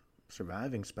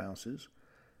 surviving spouses,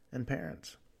 and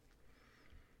parents.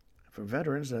 For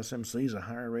veterans, SMC is a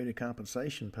higher rate of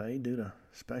compensation paid due to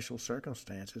special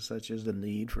circumstances such as the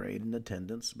need for aid and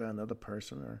attendance by another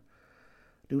person, or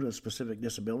due to specific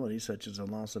disabilities such as the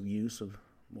loss of use of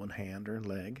one hand or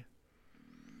leg.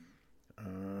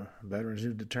 Veterans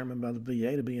who are determined by the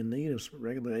VA to be in need of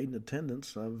regular aid and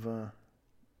attendance of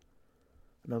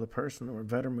another person, or a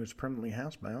veteran who is permanently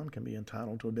housebound, can be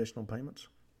entitled to additional payments.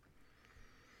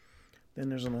 Then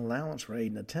there's an allowance for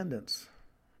aid and attendance,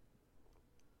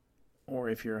 or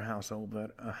if you're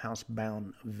a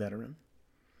housebound veteran,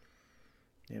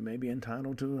 you may be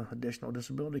entitled to additional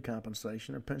disability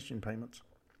compensation or pension payments.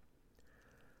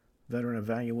 Veteran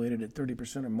evaluated at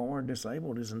 30% or more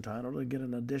disabled is entitled to get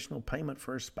an additional payment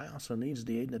for a spouse who needs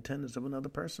the aid and attendance of another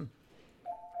person.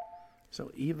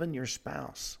 So even your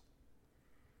spouse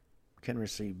can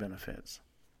receive benefits.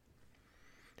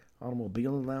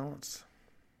 Automobile allowance.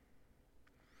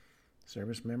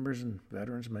 Service members and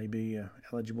veterans may be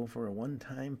eligible for a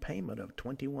one-time payment of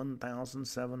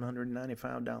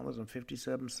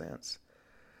 $21,795.57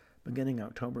 beginning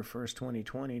October 1st,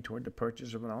 2020 toward the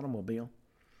purchase of an automobile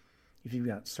if you've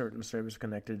got certain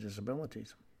service-connected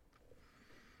disabilities.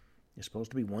 It's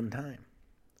supposed to be one time.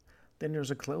 Then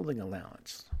there's a clothing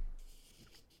allowance,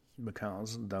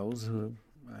 because those who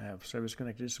have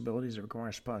service-connected disabilities that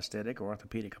require prosthetic or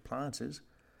orthopedic appliances,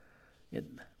 it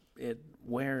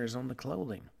wears on the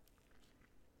clothing.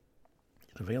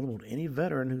 It's available to any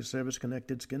veteran whose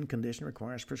service-connected skin condition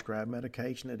requires prescribed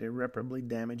medication that irreparably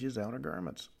damages outer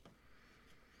garments.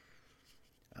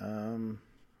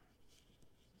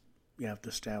 You have to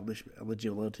establish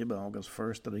eligibility by August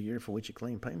 1st of the year for which you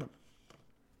claim payment.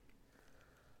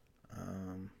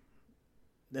 Then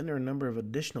there are a number of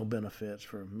additional benefits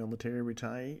for military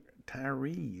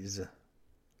retirees.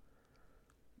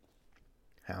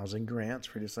 Housing grants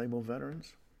for disabled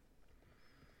veterans.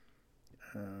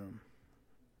 To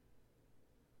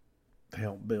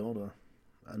help build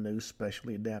a new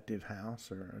specially adaptive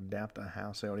house, or adapt a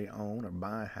house they already own, or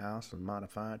buy a house and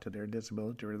modify it to their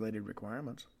disability-related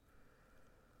requirements.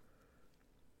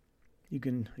 You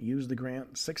can use the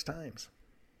grant 6 times,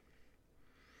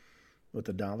 with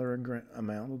the dollar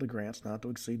amount of the grants not to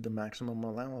exceed the maximum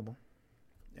allowable.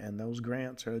 And those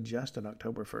grants are adjusted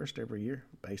October 1st every year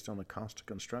based on the cost of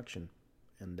construction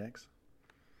index.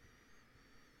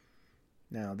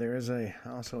 Now, there is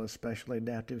also a specially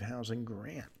adaptive housing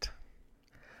grant.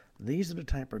 These are the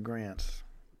type of grants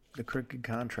the crooked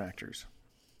contractors,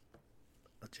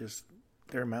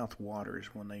 their mouth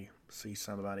waters when they see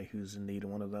somebody who's in need of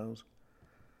one of those.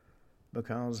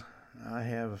 Because I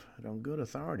have it on good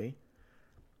authority,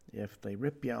 if they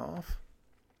rip you off,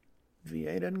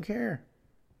 VA doesn't care.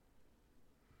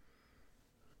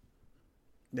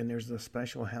 Then there's the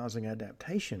Special Housing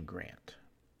Adaptation Grant.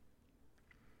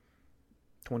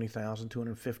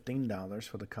 $20,215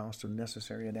 for the cost of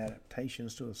necessary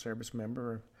adaptations to a service member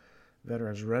or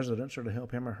veteran's residence, or to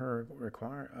help him or her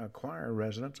acquire a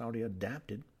residence already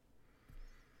adapted.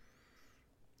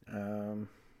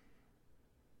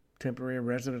 Temporary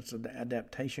residence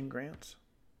adaptation grants.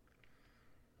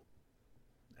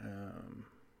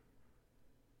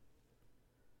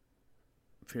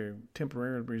 If you're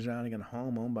temporarily residing in a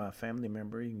home owned by a family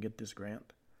member, you can get this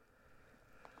grant.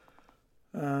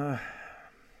 Then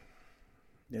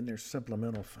there's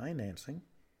supplemental financing.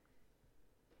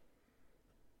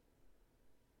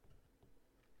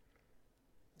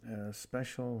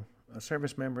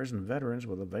 Service members and veterans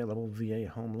with available VA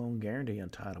home loan guarantee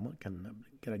entitlement can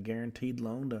get a guaranteed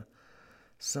loan to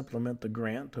supplement the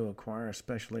grant to acquire a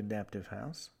specially adaptive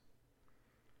house.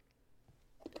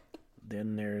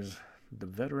 Then there's the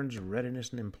Veterans Readiness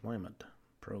and Employment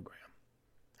Program,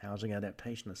 Housing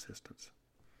Adaptation Assistance.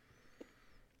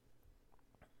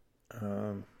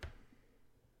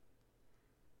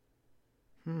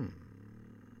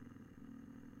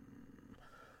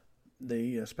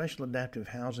 The Special Adaptive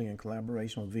Housing in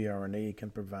collaboration with VRNE can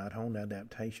provide home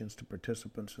adaptations to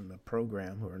participants in the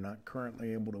program who are not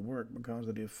currently able to work because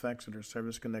of the effects of their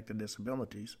service-connected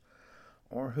disabilities,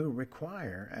 or who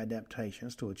require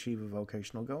adaptations to achieve a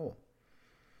vocational goal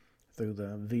through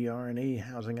the VRNE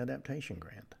Housing Adaptation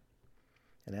Grant.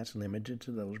 And that's limited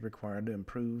to those required to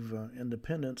improve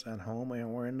independence at home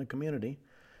or in the community.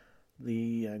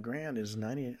 The grant is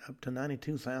up to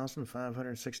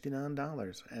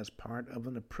 $92,569 as part of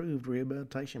an approved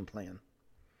rehabilitation plan.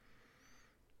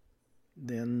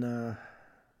 Then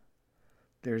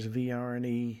there's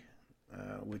VRNE,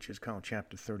 which is called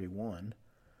Chapter 31,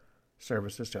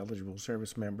 services to eligible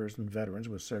service members and veterans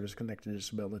with service-connected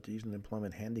disabilities and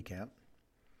employment handicap.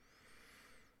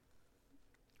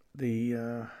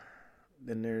 Then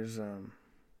there's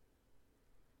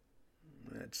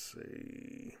let's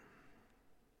see.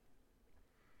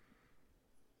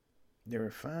 There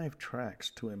are 5 tracks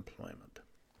to employment,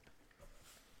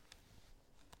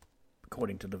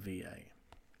 according to the VA.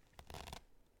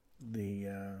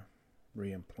 The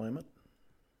reemployment,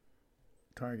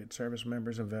 target service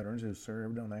members and veterans who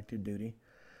served on active duty,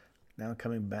 now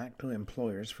coming back to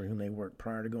employers for whom they worked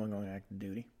prior to going on active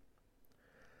duty.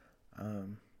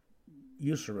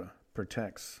 USERA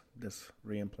protects this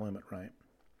reemployment right.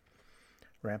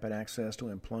 Rapid access to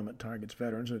employment targets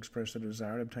veterans who express a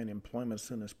desire to obtain employment as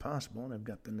soon as possible and have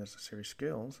got the necessary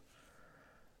skills.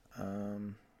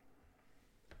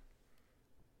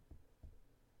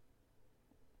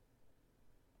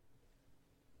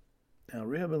 Now,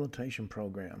 rehabilitation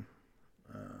program,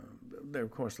 there,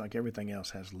 of course, like everything else,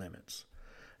 has limits.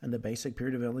 And the basic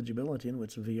period of eligibility in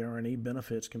which VRNE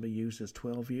benefits can be used is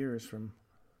 12 years from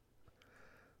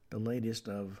the latest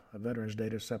of a veteran's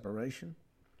date of separation,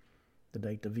 the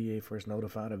date the VA first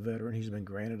notified a veteran he's been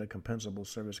granted a compensable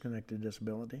service-connected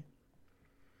disability.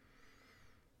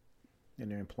 In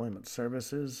their employment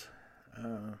services,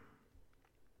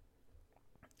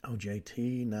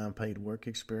 OJT, non-paid work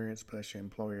experience, special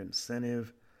employer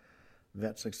incentive,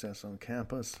 vet success on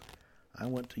campus. I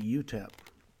went to UTEP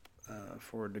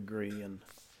for a degree, and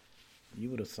you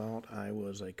would have thought I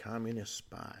was a communist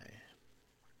spy.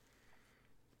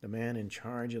 The man in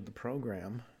charge of the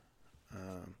program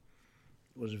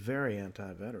was very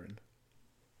anti-veteran,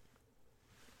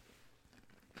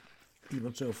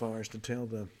 even so far as to tell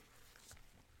the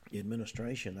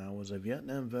administration I was a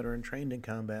Vietnam veteran trained in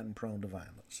combat and prone to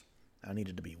violence. I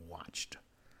needed to be watched.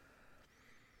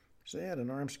 So they had an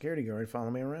armed security guard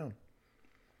follow me around.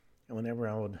 And whenever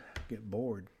I would get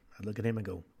bored, I'd look at him and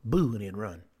go, boo, and he'd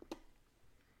run.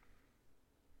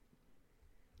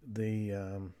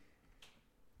 There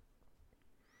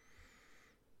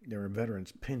were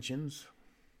veterans' pensions.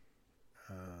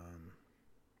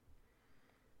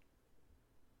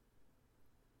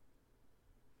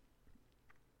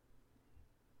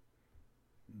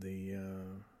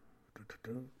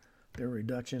 There were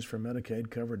reductions for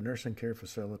Medicaid-covered nursing care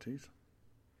facilities.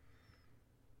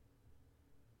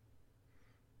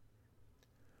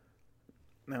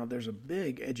 Now, there's a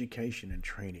big education and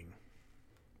training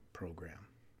program.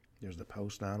 There's the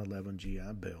post-9/11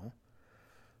 GI Bill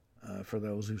for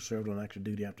those who served on active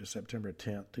duty after September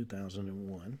 10th,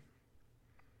 2001.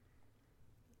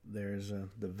 There's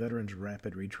the Veterans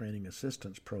Rapid Retraining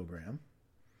Assistance Program.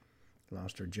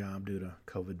 Lost their job due to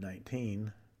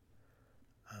COVID-19.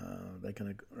 They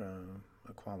can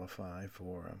qualify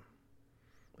for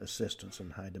assistance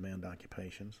in high-demand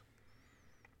occupations.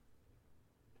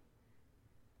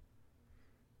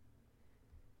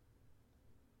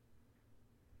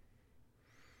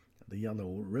 The Yellow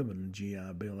Ribbon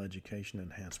GI Bill Education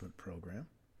Enhancement Program.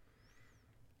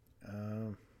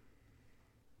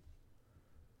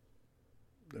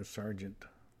 The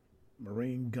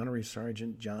Marine Gunnery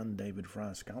Sergeant John David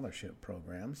Fry Scholarship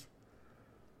Programs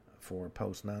for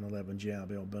post-9/11 GI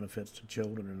Bill benefits to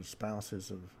children and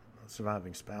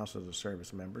surviving spouses of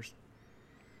service members.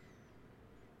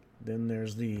 Then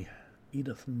there's the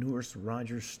Edith Nourse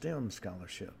Rogers STEM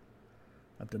Scholarship,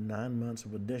 up to 9 months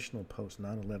of additional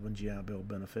post-9/11 GI Bill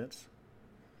benefits.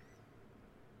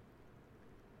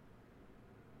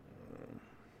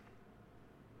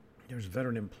 There's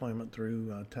veteran employment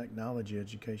through technology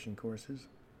education courses.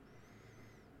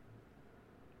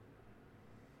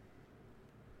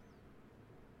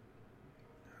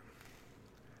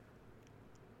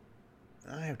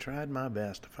 I have tried my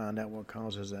best to find out what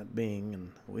causes that being,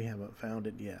 and we haven't found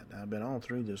it yet. I've been all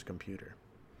through this computer.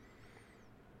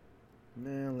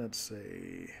 Now, let's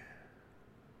see.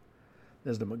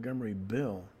 There's the Montgomery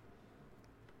Bill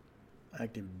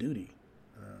active duty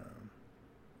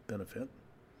benefit.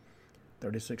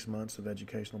 36 months of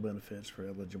educational benefits for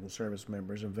eligible service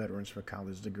members and veterans for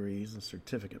college degrees and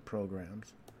certificate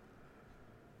programs.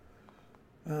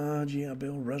 GI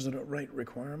Bill resident rate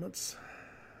requirements.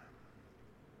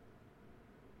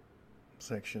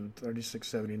 Section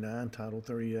 3679, Title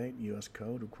 38, U.S.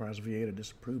 Code requires VA to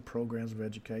disapprove programs of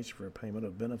education for payment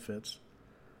of benefits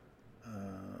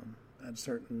at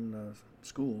certain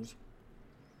schools.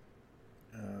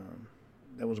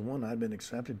 There was one I'd been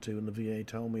accepted to, and the VA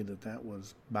told me that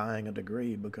was buying a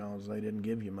degree because they didn't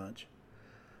give you much.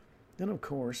 Then, of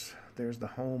course, there's the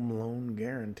Home Loan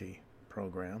Guarantee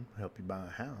Program, help you buy a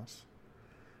house.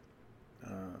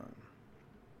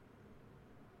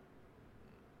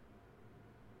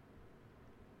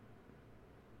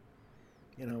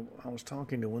 I was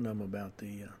talking to one of them about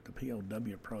the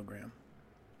POW program.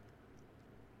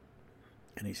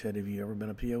 And he said, have you ever been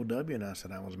a POW? And I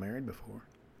said, I was married before.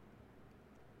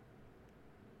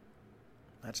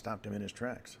 That stopped him in his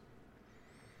tracks.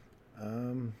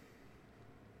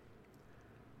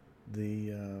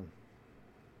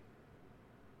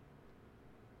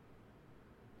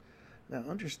 Now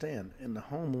understand, in the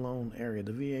home loan area,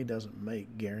 the VA doesn't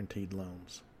make guaranteed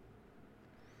loans.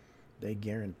 They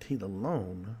guarantee the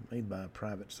loan made by a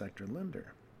private sector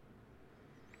lender.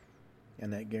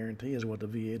 And that guarantee is what the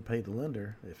VA would pay the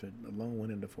lender if the loan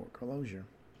went into foreclosure.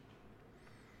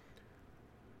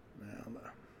 Now,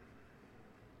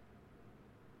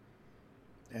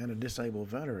 and a disabled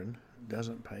veteran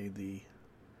doesn't pay the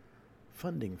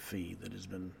funding fee that has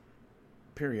been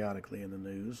periodically in the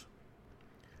news,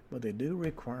 but they do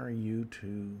require you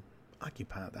to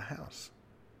occupy the house.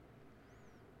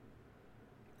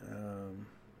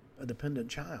 A dependent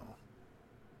child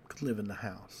could live in the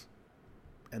house,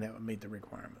 and that would meet the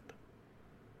requirement.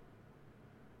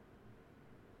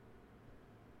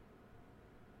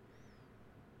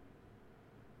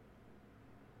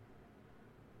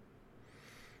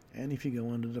 And if you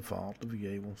go into default, the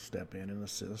VA will step in and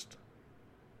assist.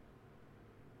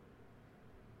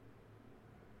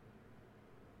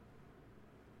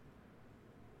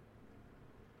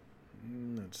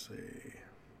 Let's see.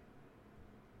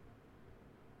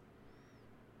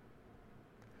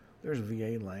 There's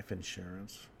VA life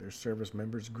insurance. There's service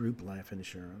members group life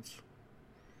insurance.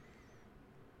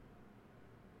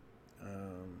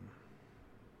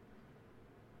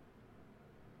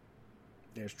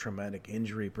 There's traumatic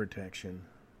injury protection.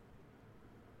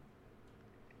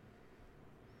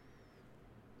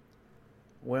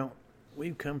 Well,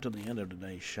 we've come to the end of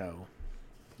today's show.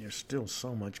 There's still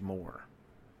so much more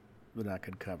that I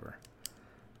could cover.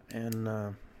 And,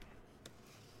 there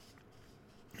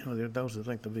are those that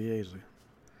think the VA is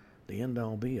the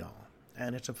end-all, be-all.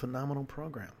 And it's a phenomenal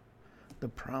program. The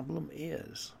problem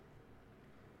is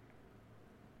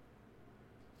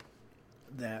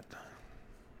that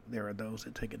there are those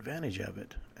that take advantage of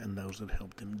it and those that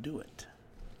help them do it.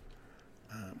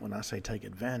 When I say take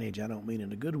advantage, I don't mean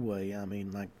in a good way. I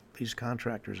mean like these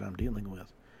contractors I'm dealing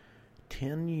with.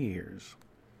 10 years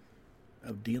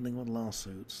of dealing with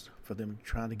lawsuits for them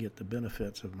trying to get the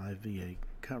benefits of my VA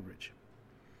coverage.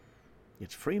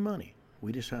 It's free money.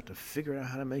 We just have to figure out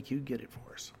how to make you get it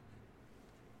for us.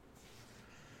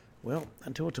 Well,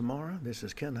 until tomorrow, this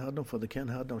is Ken Hudnall for the Ken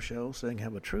Hudnall Show saying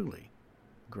have a truly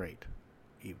great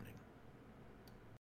evening.